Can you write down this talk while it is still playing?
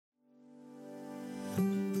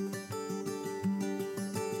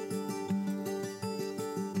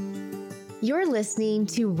You're listening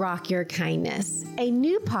to Rock Your Kindness, a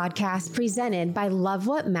new podcast presented by Love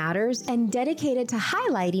What Matters and dedicated to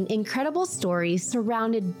highlighting incredible stories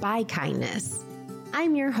surrounded by kindness.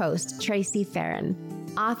 I'm your host, Tracy Farron,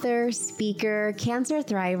 author, speaker, cancer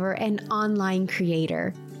thriver, and online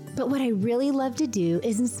creator. But what I really love to do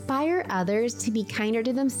is inspire others to be kinder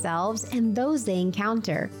to themselves and those they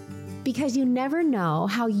encounter. Because you never know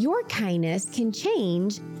how your kindness can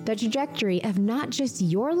change the trajectory of not just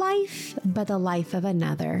your life, but the life of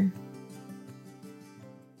another.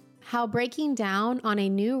 How breaking down on a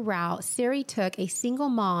new route Siri took a single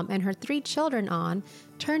mom and her 3 children on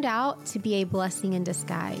turned out to be a blessing in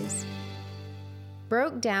disguise.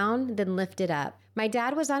 Broke down, then lifted up. My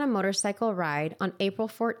dad was on a motorcycle ride on April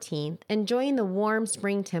 14th, enjoying the warm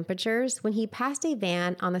spring temperatures when he passed a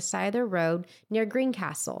van on the side of the road near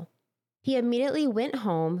Greencastle. He immediately went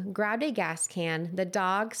home, grabbed a gas can, the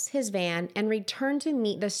dogs, his van, and returned to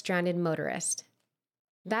meet the stranded motorist.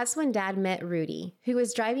 That's when Dad met Rudy, who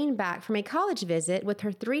was driving back from a college visit with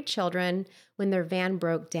her 3 children when their van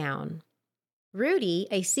broke down. Rudy,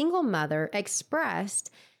 a single mother,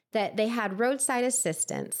 expressed that they had roadside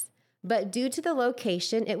assistance, but due to the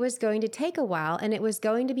location, it was going to take a while and it was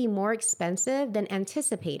going to be more expensive than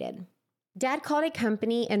anticipated. Dad called a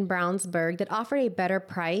company in Brownsburg that offered a better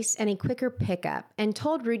price and a quicker pickup and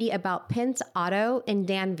told Rudy about Pence Auto in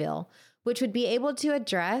Danville, which would be able to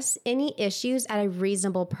address any issues at a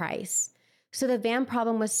reasonable price. So the van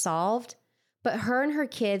problem was solved, but her and her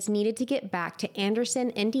kids needed to get back to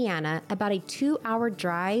Anderson, Indiana, about a 2-hour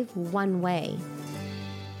drive one way.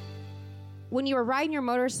 When you were riding your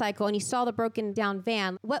motorcycle and you saw the broken down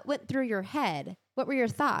van, what went through your head? What were your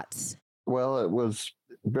thoughts? Well, it was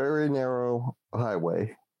very narrow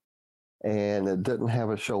highway and it didn't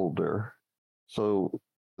have a shoulder. So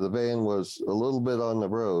the van was a little bit on the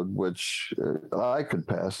road, which I could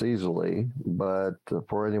pass easily, but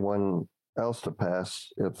for anyone else to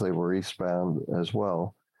pass, if they were eastbound as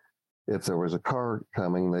well, if there was a car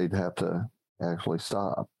coming, they'd have to actually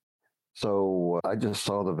stop. So I just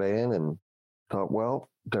saw the van and thought, well,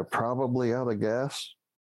 they're probably out of gas.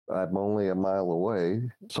 I'm only a mile away,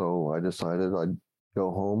 so I decided I'd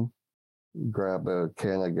go home, grab a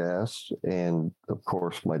can of gas, and of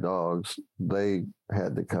course my dogs, they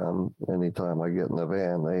had to come. Anytime I get in the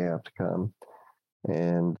van, they have to come.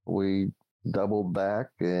 And we doubled back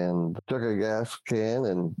and took a gas can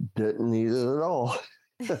and didn't need it at all.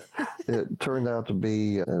 It turned out to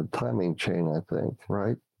be a timing chain, I think,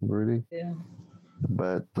 right, Rudy? Yeah.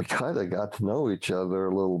 But we kind of got to know each other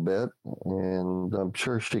a little bit, and I'm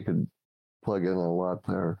sure she could plug in a lot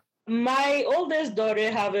there. My oldest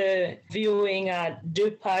daughter have a viewing at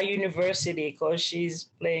DePauw University because she's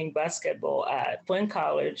playing basketball at Point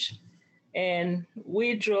College. And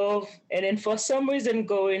we drove, and then for some reason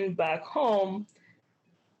going back home,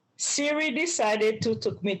 Siri decided to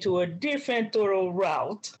take me to a different total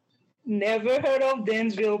route. Never heard of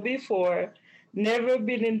Dansville before, never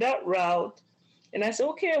been in that route. And I said,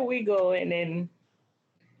 okay, we go. And then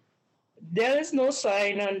there is no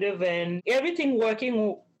sign on the van. Everything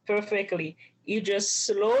working perfectly. You just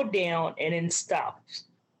slow down and then stop.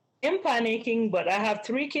 I'm panicking, but I have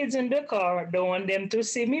 3 kids in the car. Don't want them to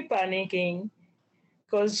see me panicking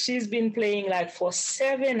because she's been playing like for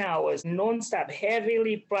 7 hours, nonstop,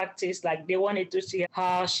 heavily practiced. Like they wanted to see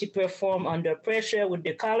how she performed under pressure with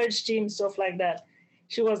the college team, stuff like that.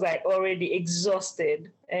 She was like already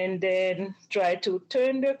exhausted, and then tried to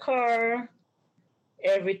turn the car,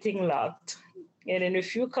 everything locked. And then a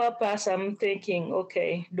few cars pass, I'm thinking,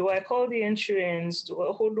 okay, do I call the insurance?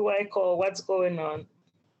 Who do I call? What's going on?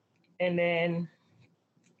 And then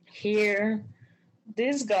here,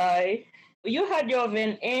 this guy, you had your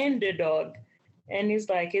van and the dog. And he's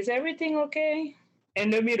like, is everything okay? In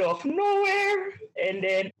the middle of nowhere. And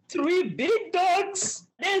then 3 big dogs.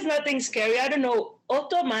 There's nothing scary. I don't know.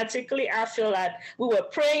 Automatically, I feel like we were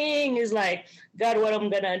praying. It's like, God, what I'm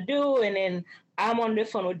going to do? And then I'm on the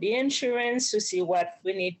phone with the insurance to see what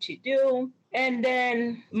we need to do. And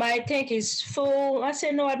then my tank is full. I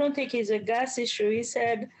said, no, I don't think it's a gas issue. He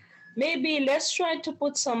said, maybe let's try to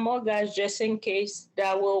put some more gas just in case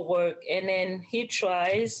that will work. And then he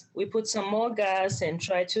tries. We put some more gas and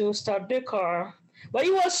try to start the car. But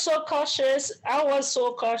he was so cautious. I was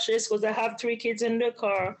so cautious because I have 3 kids in the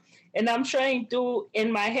car. And I'm trying to, in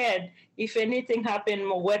my head, if anything happened,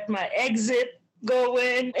 wet my exit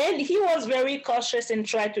going. And he was very cautious and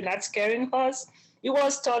tried to not scaring us. He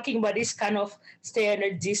was talking, but he's kind of stay at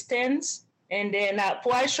a distance. And then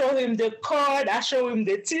I show him the card. I show him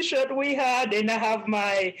the T-shirt we had. And I have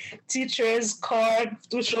my teacher's card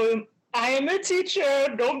to show him, I am a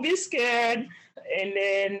teacher. Don't be scared. And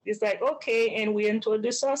then it's like, okay. And we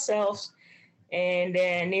introduced ourselves. And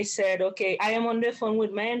then he said, okay, I am on the phone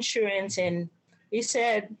with my insurance. And he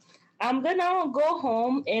said, I'm going to go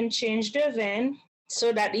home and change the van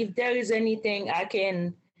so that if there is anything, I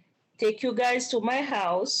can take you guys to my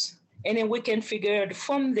house. And then we can figure out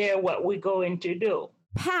from there what we're going to do.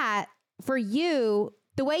 Pat, for you,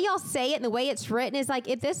 the way y'all say it and the way it's written is like,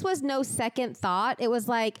 if this was no second thought, it was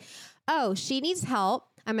like, oh, she needs help.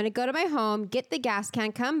 I'm going to go to my home, get the gas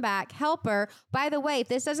can, come back, help her. By the way, if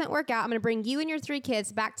this doesn't work out, I'm going to bring you and your 3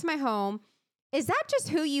 kids back to my home. Is that just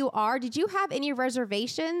who you are? Did you have any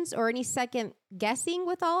reservations or any second guessing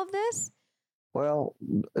with all of this? Well,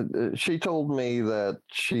 she told me that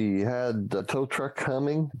she had the tow truck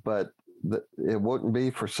coming, but it wouldn't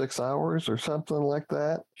be for 6 hours or something like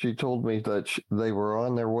that. She told me that they were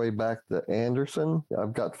on their way back to Anderson.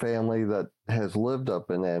 I've got family that has lived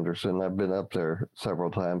up in Anderson. I've been up there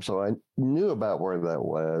several times, so I knew about where that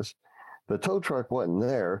was. The tow truck wasn't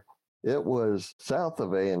there. It was south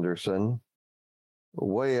of Anderson,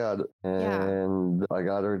 way out, and I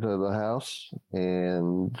got her to the house,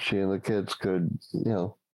 and she and the kids could,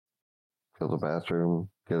 go to the bathroom,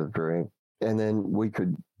 get a drink, and then we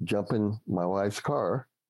could jump in my wife's car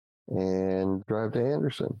and drive to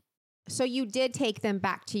Anderson. So you did take them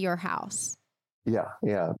back to your house?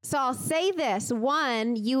 Yeah. So I'll say this.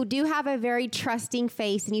 One, you do have a very trusting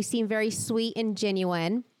face and you seem very sweet and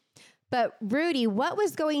genuine. But Rudy, what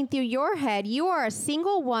was going through your head? You are a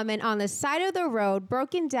single woman on the side of the road,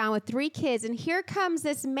 broken down with 3 kids. And here comes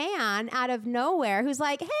this man out of nowhere who's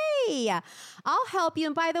like, hey, I'll help you.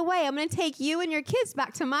 And by the way, I'm going to take you and your kids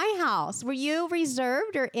back to my house. Were you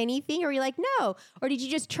reserved or anything? Or were you like, no? Or did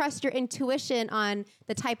you just trust your intuition on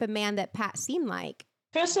the type of man that Pat seemed like?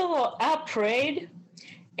 First of all, I prayed.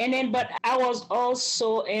 But I was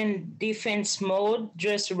also in defense mode,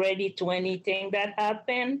 just ready to anything that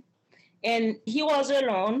happened. And he was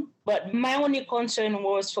alone, but my only concern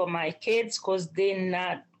was for my kids because they're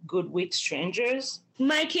not good with strangers.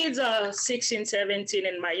 My kids are 16, 17,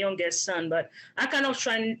 and my youngest son, but I kind of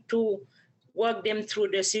trying to walk them through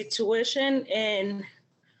the situation. And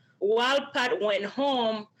while Pat went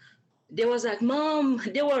home, they was like, Mom,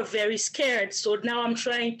 they were very scared. So now I'm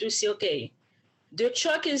trying to see, okay, the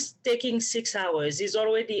truck is taking 6 hours. It's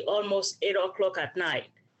already almost 8 o'clock at night.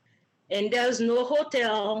 And there's no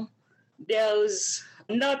hotel. There's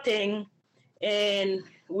nothing, and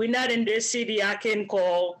we're not in the city. I can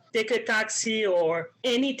call, take a taxi or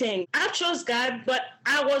anything. I trust God, but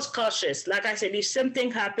I was cautious. Like I said, if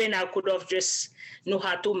something happened, I could have just know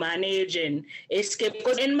how to manage and escape.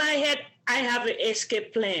 Because in my head, I have an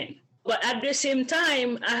escape plan. But at the same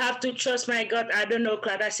time, I have to trust my gut. I don't know,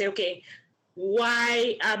 Claude. I say, okay,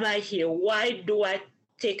 why am I here? Why do I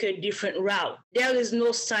take a different route? There is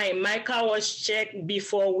no sign. My car was checked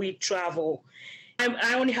before we travel.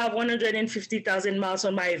 I only have 150,000 miles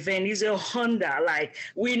on my van. It's a Honda. Like,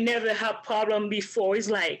 we never had problem before. It's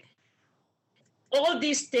like all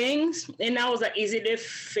these things. And I was like, is it a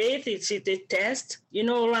faith? Is it a test? You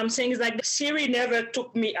know what I'm saying? It's like Siri never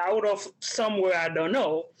took me out of somewhere I don't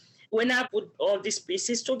know. When I put all these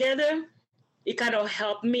pieces together, it kind of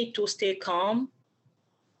helped me to stay calm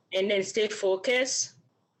and then stay focused.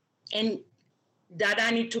 And that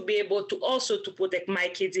I need to be able to also to protect my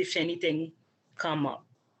kids if anything come up.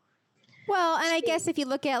 Well, and I guess if you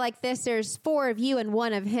look at it like this, there's 4 of you and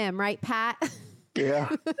 1 of him, right, Pat? Yeah.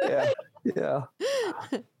 I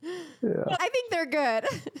think they're good.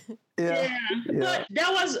 Yeah. But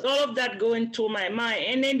that was all of that going through my mind.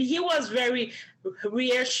 And then he was very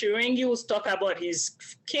reassuring. He was talking about his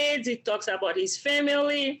kids. He talks about his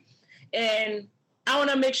family. And I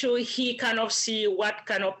want to make sure he kind of see what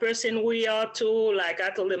kind of person we are too. Like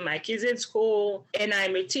I told him my kids in school and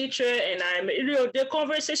I'm a teacher and the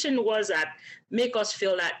conversation was that make us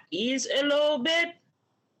feel at ease a little bit.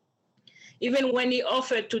 Even when he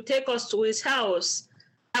offered to take us to his house,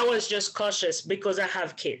 I was just cautious because I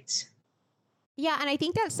have kids. Yeah, and I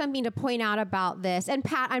think that's something to point out about this. And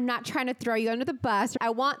Pat, I'm not trying to throw you under the bus. I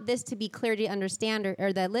want this to be clear to understand,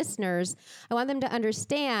 or the listeners, I want them to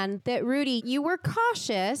understand that, Rudy, you were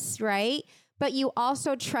cautious, right? But you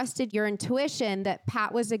also trusted your intuition that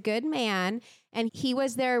Pat was a good man and he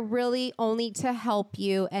was there really only to help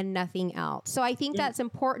you and nothing else. So I think that's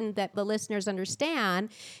important that the listeners understand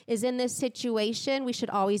is in this situation, we should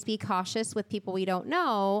always be cautious with people we don't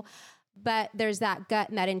know. But there's that gut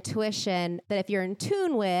and that intuition that if you're in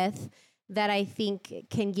tune with, that I think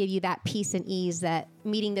can give you that peace and ease that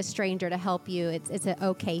meeting the stranger to help you, it's an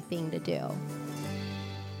okay thing to do.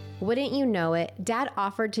 Wouldn't you know it, Dad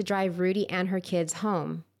offered to drive Rudy and her kids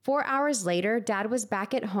home. 4 hours later, Dad was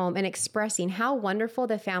back at home and expressing how wonderful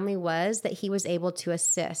the family was that he was able to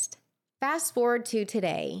assist. Fast forward to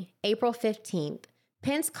today, April 15th.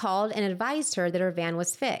 Pence called and advised her that her van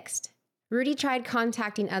was fixed. Rudy tried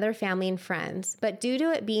contacting other family and friends, but due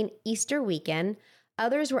to it being Easter weekend,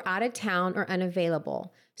 others were out of town or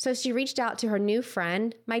unavailable, so she reached out to her new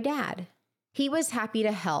friend, my dad. He was happy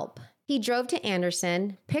to help. He drove to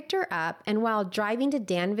Anderson, picked her up, and while driving to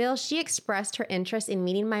Danville, she expressed her interest in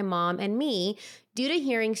meeting my mom and me due to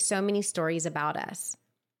hearing so many stories about us.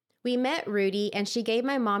 We met Rudy, and she gave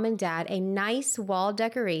my mom and dad a nice wall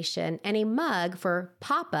decoration and a mug for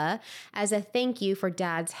Papa as a thank you for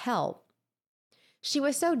Dad's help. She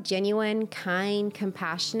was so genuine, kind,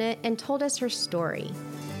 compassionate, and told us her story.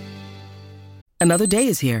 Another day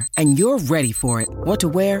is here, and you're ready for it. What to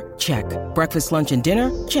wear? Check. Breakfast, lunch, and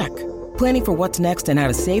dinner? Check. Planning for what's next and how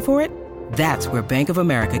to save for it? That's where Bank of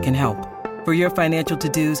America can help. For your financial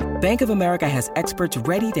to-dos, Bank of America has experts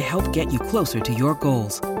ready to help get you closer to your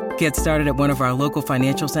goals. Get started at one of our local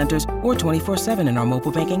financial centers or 24/7 in our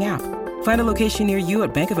mobile banking app. Find a location near you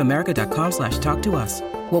at bankofamerica.com/talktous.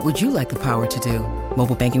 What would you like the power to do?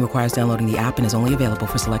 Mobile banking requires downloading the app and is only available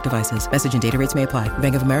for select devices. Message and data rates may apply.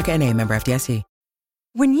 Bank of America N.A., member FDIC.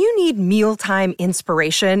 When you need mealtime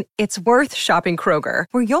inspiration, it's worth shopping Kroger,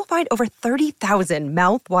 where you'll find over 30,000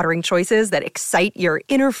 mouth-watering choices that excite your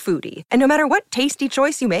inner foodie. And no matter what tasty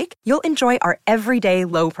choice you make, you'll enjoy our everyday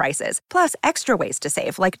low prices, plus extra ways to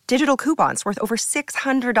save, like digital coupons worth over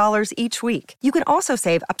 $600 each week. You can also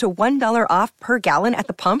save up to $1 off per gallon at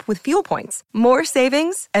the pump with fuel points. More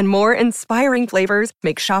savings and more inspiring flavors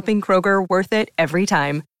make shopping Kroger worth it every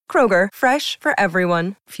time. Kroger, fresh for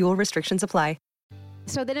everyone. Fuel restrictions apply.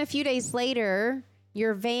 So then a few days later,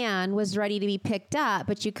 your van was ready to be picked up,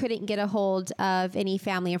 but you couldn't get a hold of any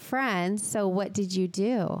family or friends. So what did you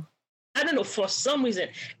do? I don't know, for some reason,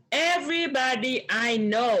 everybody I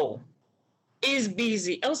know is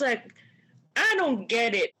busy. I was like, I don't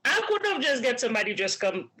get it. I could have just get somebody just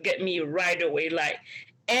come get me right away. Like,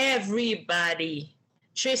 everybody.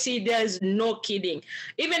 Tracy, there's no kidding.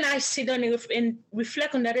 Even I sit down and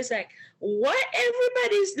reflect on that. It's like, what?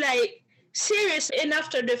 Everybody's like, serious. And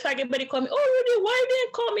after the fact, everybody called me, oh, Rudy, why you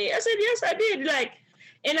didn't call me? I said, yes, I did. Like,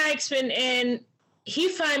 and I explained, and he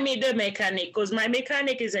found me the mechanic, because my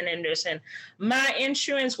mechanic is in Anderson. My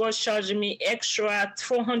insurance was charging me extra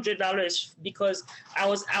 $400 because I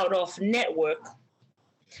was out of network.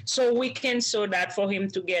 So we canceled that for him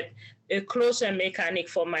to get a closer mechanic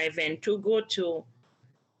for my van to go to.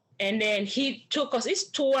 And then he took us, it's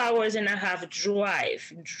 2.5 hours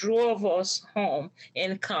drive, drove us home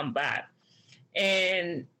and come back.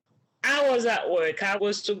 And I was at work. I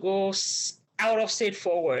was to go out of state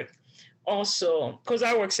for work also, because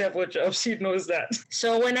I work several jobs. He knows that.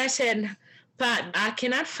 So when I said, Pat, I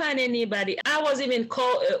cannot find anybody, I was even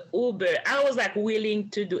called an Uber. I was like willing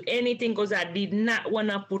to do anything because I did not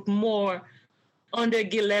want to put more on the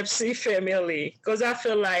Gillespie family, because I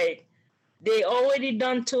feel like they already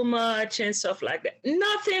done too much and stuff like that.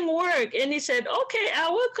 Nothing worked. And he said, okay, I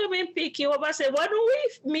will come and pick you up. I said, why don't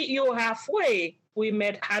we meet you halfway? We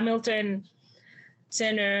met Hamilton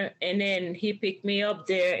Center, and then he picked me up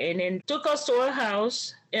there and then took us to our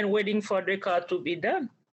house and waiting for the car to be done.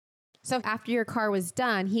 So after your car was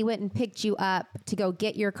done, he went and picked you up to go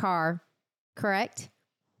get your car, correct?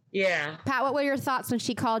 Yeah. Pat, what were your thoughts when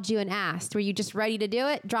she called you and asked? Were you just ready to do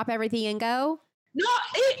it, drop everything and go? No,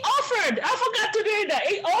 he offered. I forgot to do that.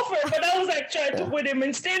 He offered, but I was like trying to put him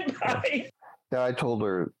in standby. Yeah, I told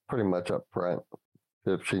her pretty much up front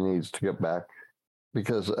if she needs to get back,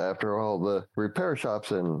 because after all, the repair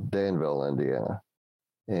shop's in Danville, Indiana,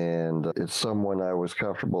 and it's someone I was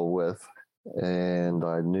comfortable with, and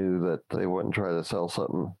I knew that they wouldn't try to sell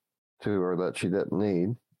something to her that she didn't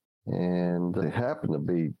need, and they happened to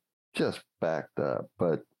be just backed up,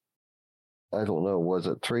 but I don't know, was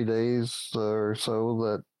it 3 days or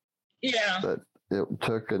so that it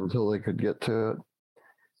took until they could get to it?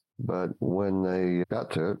 But when they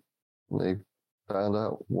got to it, they found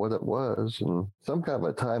out what it was, and some kind of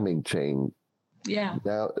a timing chain. Yeah.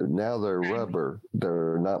 Now they're rubber.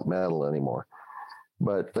 They're not metal anymore.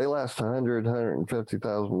 But they last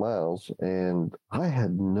 150,000 miles, and I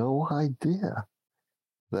had no idea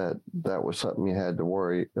that was something you had to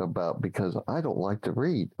worry about, because I don't like to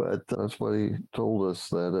read. But that's what he told us,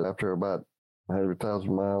 that after about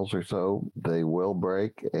 100,000 miles or so, they will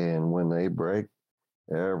break. And when they break,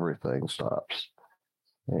 everything stops.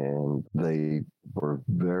 And they were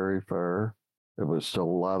very fair. It was still a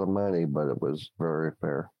lot of money, but it was very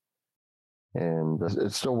fair. And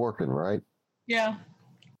it's still working, right? Yeah.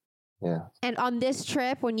 Yeah. And on this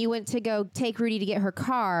trip, when you went to go take Rudy to get her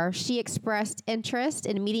car, she expressed interest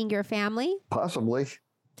in meeting your family? Possibly.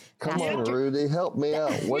 Come That's on, Rudy, help me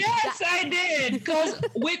out. Yes, I did. Because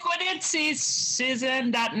we couldn't see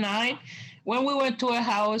Susan that night. When we went to her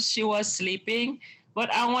house, she was sleeping. But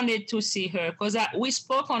I wanted to see her because we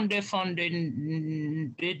spoke on the phone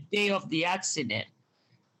the day of the accident.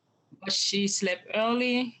 But she slept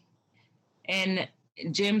early, and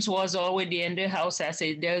James was already in the house. I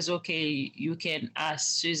said, "There's okay. You can ask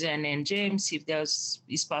Susan and James if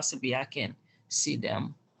it's possible I can see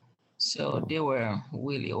them." So they were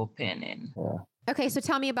really open. And Okay, so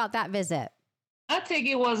tell me about that visit. I think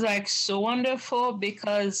it was like so wonderful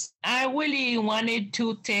because I really wanted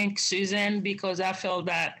to thank Susan because I felt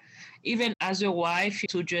that even as a wife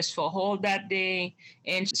to just for all that day,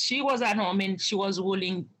 and she was at home and she was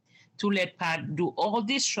willing to let Pat do all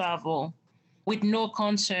this travel with no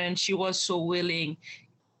concern. She was so willing.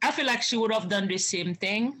 I feel like she would have done the same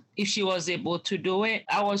thing if she was able to do it.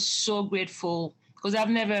 I was so grateful because I've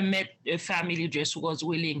never met a family just was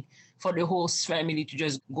willing for the whole family to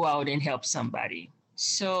just go out and help somebody.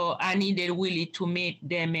 So I needed really to meet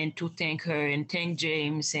them and to thank her and thank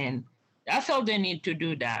James. And I felt the need to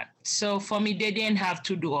do that. So for me, they didn't have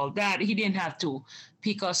to do all that. He didn't have to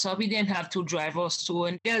pick us up. He didn't have to drive us to.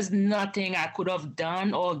 And there's nothing I could have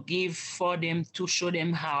done or give for them to show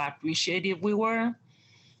them how appreciative we were.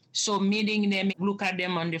 So meeting them, look at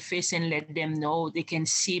them on the face and let them know they can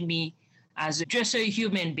see me as just a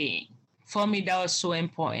human being. For me, that was so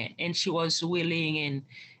important. And she was willing, and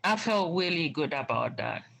I felt really good about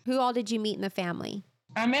that. Who all did you meet in the family?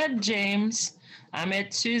 I met James, I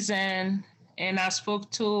met Susan, and I spoke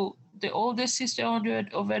to the older sister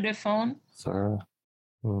over the phone. Sarah.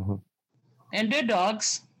 Mm-hmm. And the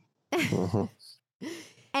dogs. Mm-hmm.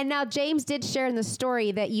 And now James did share in the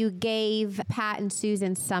story that you gave Pat and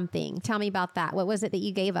Susan something. Tell me about that. What was it that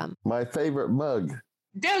you gave them? My favorite mug.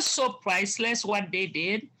 They're so priceless what they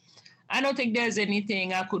did. I don't think there's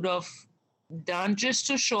anything I could have done just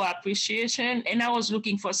to show appreciation. And I was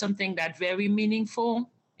looking for something that very meaningful.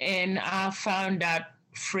 And I found that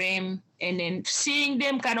frame. And then seeing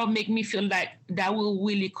them kind of make me feel like that will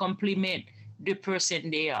really compliment the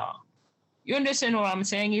person they are. You understand what I'm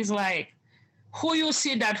saying? It's like who you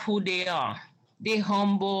see that who they are. They're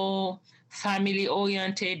humble,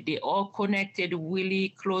 family-oriented. They all connected really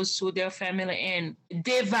close to their family. And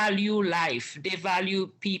they value life. They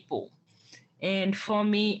value people. And for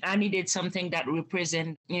me, I needed something that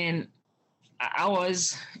represent, and I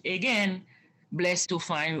was, again, blessed to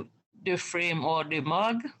find the frame or the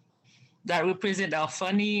mug that represent how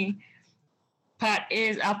funny Pat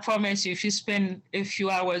is. I promise you, if you spend a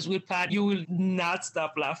few hours with Pat, you will not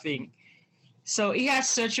stop laughing. So he has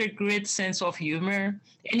such a great sense of humor,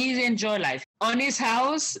 and he enjoys life. On his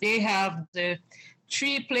house, they have the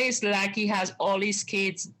tree place like he has all his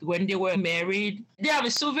kids when they were married. They have a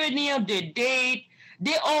souvenir, the date.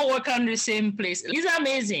 They all work on the same place. He's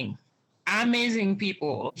amazing. Amazing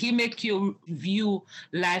people. He makes you view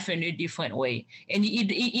life in a different way. And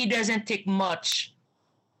he doesn't take much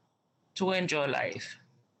to enjoy life.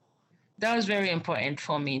 That was very important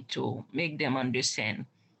for me to make them understand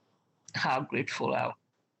how grateful I was.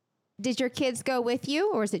 Did your kids go with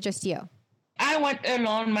you or is it just you? I went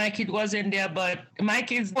alone. My kid wasn't there, but my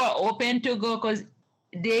kids were open to go because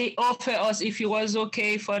they offer us if it was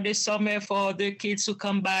okay for the summer for the kids to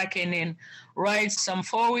come back and then ride some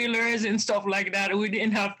four-wheelers and stuff like that. We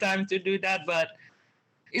didn't have time to do that, but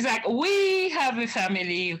it's like we have a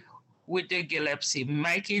family with the Gillespie.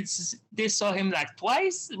 My kids, they saw him like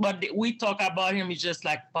twice, but we talk about him. He's just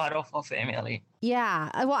like part of our family. Yeah.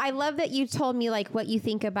 Well, I love that you told me like what you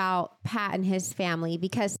think about Pat and his family,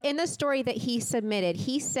 because in the story that he submitted,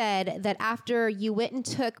 he said that after you went and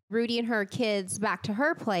took Rudy and her kids back to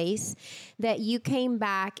her place, that you came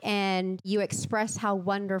back and you expressed how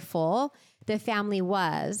wonderful the family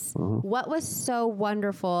was. Mm-hmm. What was so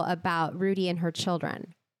wonderful about Rudy and her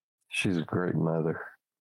children? She's a great mother.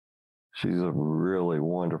 She's a really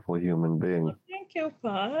wonderful human being. Thank you,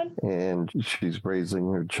 Pat. And she's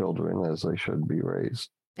raising her children as they should be raised.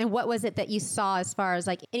 And what was it that you saw as far as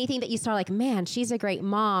like anything that you saw like, man, she's a great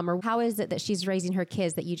mom, or how is it that she's raising her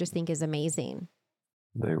kids that you just think is amazing?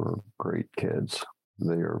 They were great kids.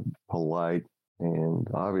 They are polite and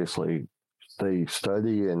obviously they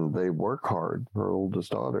study and they work hard. Her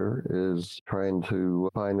oldest daughter is trying to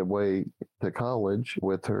find a way to college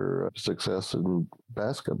with her success in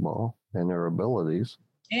basketball and her abilities.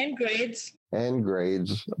 And grades. And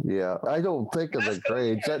grades. Yeah. I don't think of the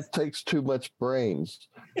grades. That takes too much brains.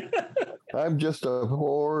 I'm just a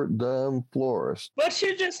poor, dumb florist. But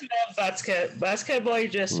she just loves basketball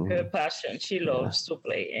is just her passion. She loves to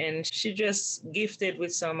play, and she just gifted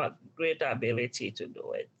with some great ability to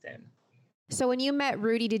do it. And so when you met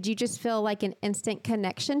Rudy, did you just feel like an instant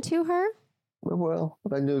connection to her? Well,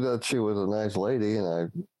 I knew that she was a nice lady, and I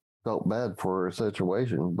felt bad for her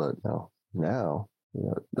situation. But now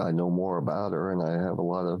I know more about her, and I have a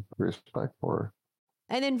lot of respect for her.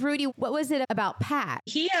 And then Rudy, what was it about Pat?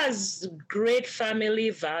 He has great family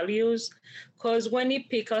values, because when he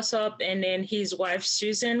picked us up and then his wife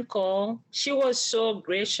Susan called, she was so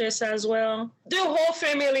gracious as well. The whole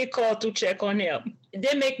family called to check on him.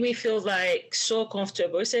 They make me feel like so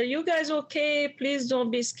comfortable. He said, "You guys okay? Please don't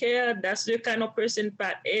be scared." That's the kind of person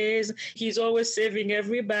Pat is. He's always saving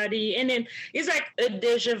everybody. And then it's like a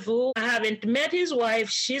deja vu. I haven't met his wife.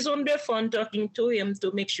 She's on the phone talking to him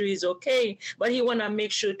to make sure he's okay. But he want to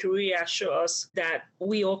make sure to reassure us that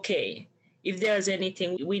we okay. If there's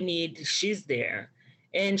anything we need, she's there.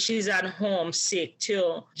 And she's at home sick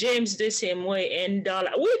too. James the same way. And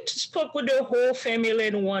we spoke with the whole family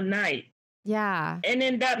in one night. Yeah. And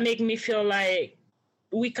then that made me feel like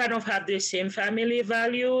we kind of have the same family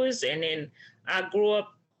values. And then I grew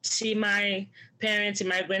up, see my parents and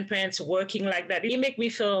my grandparents working like that. It made me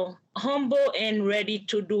feel humble and ready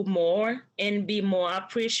to do more and be more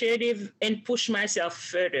appreciative and push myself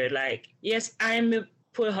further. Like, yes, I'm a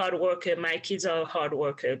poor hard worker. My kids are a hard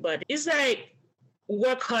worker. But it's like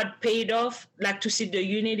work hard paid off, like to see the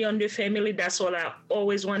unity on the family. That's all I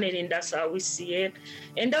always wanted, and that's how we see it.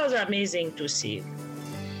 And that was amazing to see.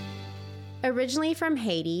 Originally from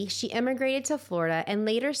Haiti, she immigrated to Florida and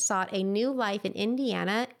later sought a new life in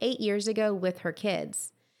Indiana 8 years ago with her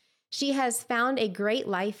kids. She has found a great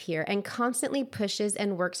life here and constantly pushes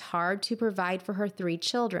and works hard to provide for her 3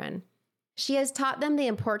 children. She has taught them the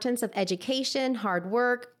importance of education, hard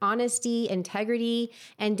work, honesty, integrity,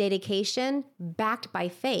 and dedication backed by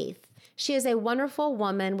faith. She is a wonderful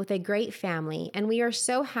woman with a great family, and we are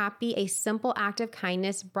so happy a simple act of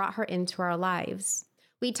kindness brought her into our lives.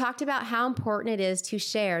 We talked about how important it is to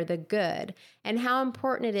share the good and how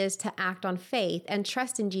important it is to act on faith and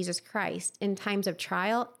trust in Jesus Christ in times of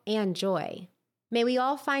trial and joy. May we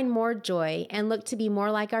all find more joy and look to be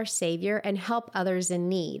more like our Savior and help others in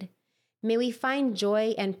need. May we find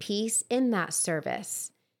joy and peace in that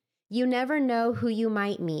service. You never know who you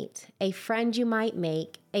might meet, a friend you might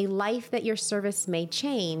make, a life that your service may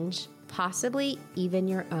change, possibly even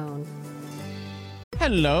your own.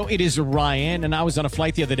 Hello, it is Ryan, and I was on a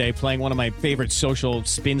flight the other day playing one of my favorite social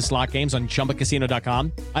spin slot games on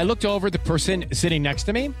ChumbaCasino.com. I looked over at the person sitting next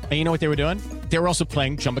to me, and you know what they were doing? They were also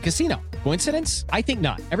playing Chumba Casino. Coincidence? I think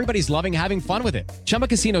not. Everybody's loving having fun with it. Chumba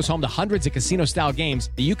Casino is home to hundreds of casino-style games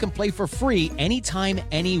that you can play for free anytime,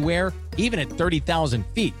 anywhere, even at 30,000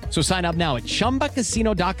 feet. So sign up now at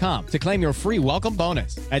ChumbaCasino.com to claim your free welcome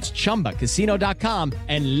bonus. That's ChumbaCasino.com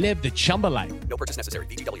and live the Chumba life. No purchase necessary.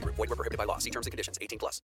 VGW. Void where prohibited by law. See terms and conditions.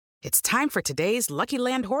 18+. It's time for today's Lucky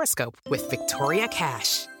Land horoscope with Victoria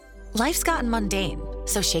Cash. Life's gotten mundane,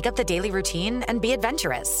 so shake up the daily routine and be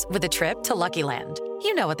adventurous with a trip to Lucky Land.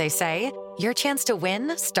 You know what they say, your chance to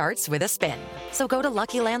win starts with a spin. So go to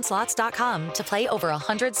LuckyLandSlots.com to play over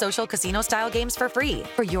 100 social casino-style games for free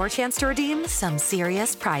for your chance to redeem some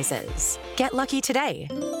serious prizes. Get lucky today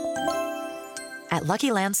at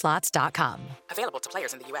LuckyLandSlots.com. Available to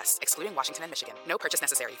players in the U.S., excluding Washington and Michigan. No purchase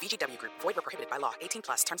necessary. VGW Group. Void where prohibited by law. 18+.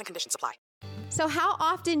 Terms and conditions apply. So how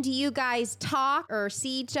often do you guys talk or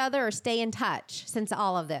see each other or stay in touch since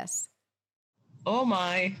all of this? Oh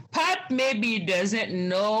my. Pat maybe doesn't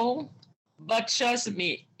know, but trust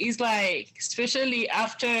me, it's like, especially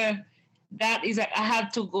after that, it's like I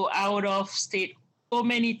had to go out of state so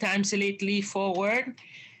many times lately for work.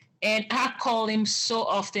 And I call him so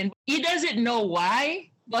often. He doesn't know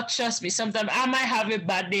why, but trust me, sometimes I might have a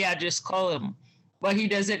bad day, I just call him. But he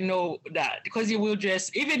doesn't know that because he will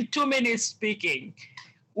just, even 2 minutes speaking,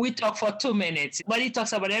 we talk for 2 minutes. But he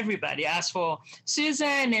talks about everybody. As for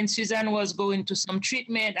Susan, and Susan was going to some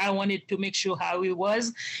treatment, I wanted to make sure how he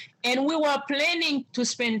was. And we were planning to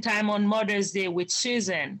spend time on Mother's Day with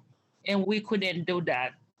Susan, and we couldn't do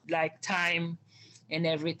that, like time and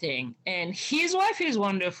everything. And his wife is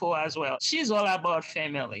wonderful as well. She's all about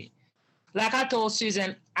family. Like I told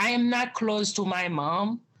Susan, I am not close to my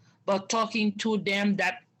mom, but talking to them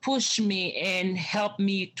that push me and help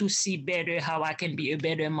me to see better how I can be a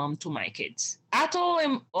better mom to my kids. I told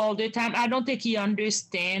him all the time, I don't think he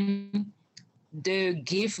understands the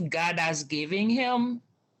gift God has given him.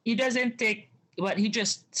 He doesn't take, but he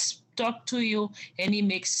just talk to you and he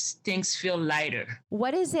makes things feel lighter.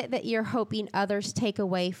 What is it that you're hoping others take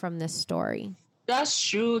away from this story? That's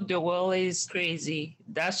true. The world is crazy.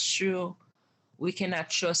 That's true. We cannot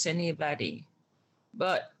trust anybody.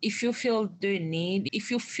 But if you feel the need,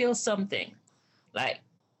 if you feel something, like,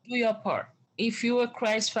 do your part. If you're a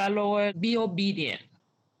Christ follower, be obedient.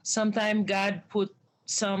 Sometimes God put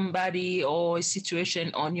somebody or a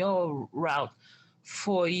situation on your route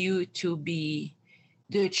for you to be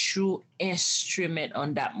the true instrument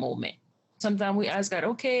on that moment. Sometimes we ask God,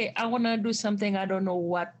 okay, I want to do something. I don't know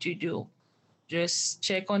what to do. Just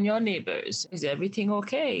check on your neighbors. Is everything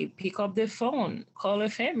okay? Pick up the phone, call a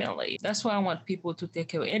family. That's why I want people to take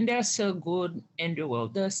care. And they're still good in the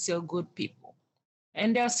world. They're still good people.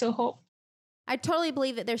 And there's still hope. I totally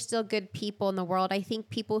believe that there's still good people in the world. I think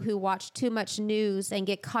people who watch too much news and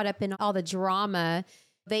get caught up in all the drama,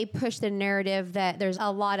 they push the narrative that there's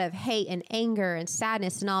a lot of hate and anger and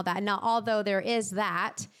sadness and all that. Now, although there is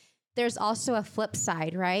that, there's also a flip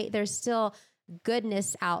side, right? There's still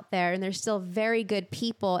goodness out there, and there's still very good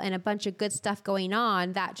people and a bunch of good stuff going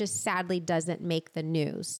on that just sadly doesn't make the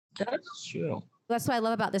news. That's true. That's what I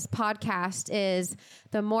love about this podcast is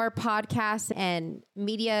the more podcasts and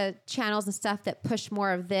media channels and stuff that push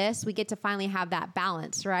more of this, we get to finally have that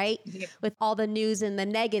balance, right? Yeah. With all the news and the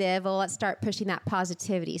negative, well, let's start pushing that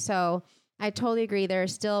positivity. So I totally agree. There are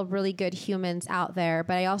still really good humans out there,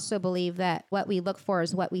 but I also believe that what we look for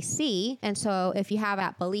is what we see. And so if you have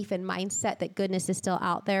that belief and mindset that goodness is still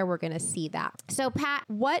out there, we're going to see that. So Pat,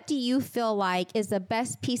 what do you feel like is the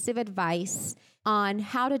best piece of advice on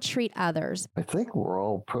how to treat others? I think we're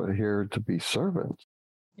all put here to be servants.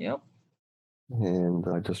 Yep. And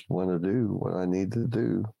I just want to do what I need to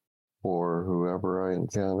do for whoever I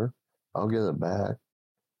encounter. I'll get it back.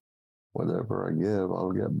 Whatever I give,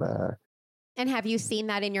 I'll get back. And have you seen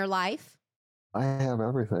that in your life? I have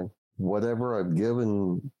everything. Whatever I've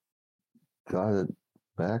given, got it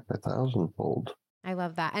back 1,000-fold. I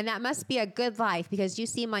love that. And that must be a good life because you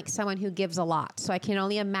seem like someone who gives a lot. So I can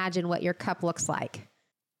only imagine what your cup looks like.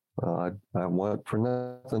 I want for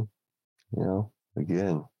nothing. You know,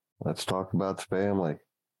 again, let's talk about the family.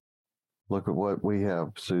 Look at what we have,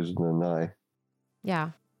 Susan and I.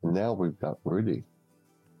 Yeah. And now we've got Rudy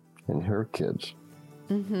and her kids.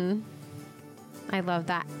 Mm-hmm. I love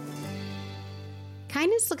that.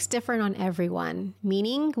 Kindness looks different on everyone,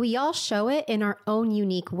 meaning we all show it in our own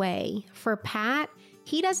unique way. For Pat,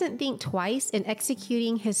 he doesn't think twice in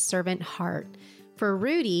executing his servant heart. For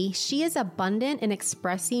Rudy, she is abundant in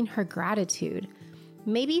expressing her gratitude.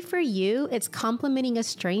 Maybe for you, it's complimenting a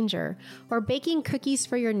stranger or baking cookies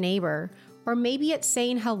for your neighbor, or maybe it's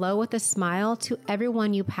saying hello with a smile to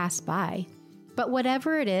everyone you pass by. But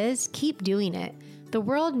whatever it is, keep doing it. The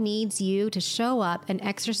world needs you to show up and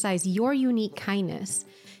exercise your unique kindness.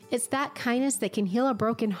 It's that kindness that can heal a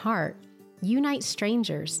broken heart, unite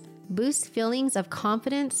strangers, boost feelings of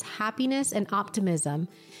confidence, happiness, and optimism,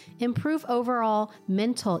 improve overall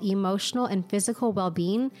mental, emotional, and physical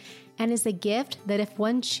well-being, and is a gift that if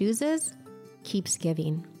one chooses, keeps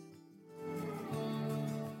giving.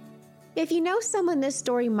 If you know someone this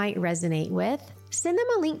story might resonate with, send them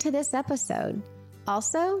a link to this episode.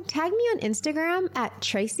 Also, tag me on Instagram at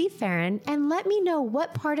Tracy Farron and let me know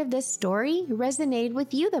what part of this story resonated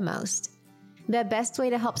with you the most. The best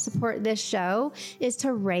way to help support this show is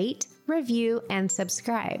to rate, review, and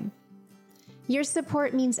subscribe. Your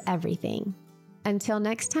support means everything. Until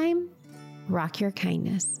next time, rock your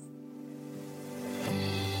kindness.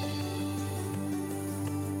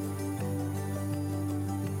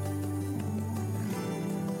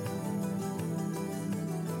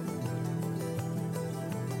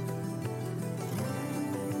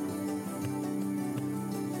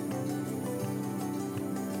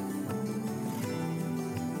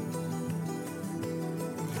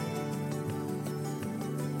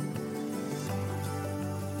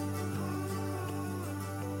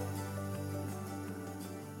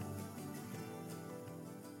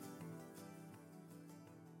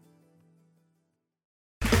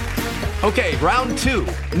 Okay, round two.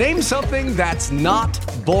 Name something that's not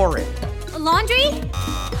boring. A laundry?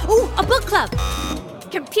 Ooh, a book club.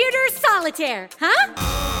 Computer solitaire, huh?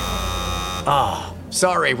 Ah, oh,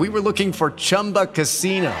 sorry, we were looking for Chumba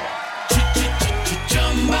Casino.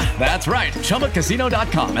 That's right,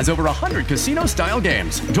 ChumbaCasino.com has over 100 casino-style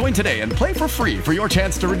games. Join today and play for free for your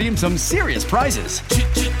chance to redeem some serious prizes.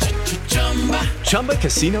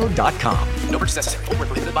 ChumbaCasino.com. No purchase necessary. Void where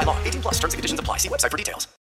prohibited by law. 18+ terms and conditions apply. See website for details.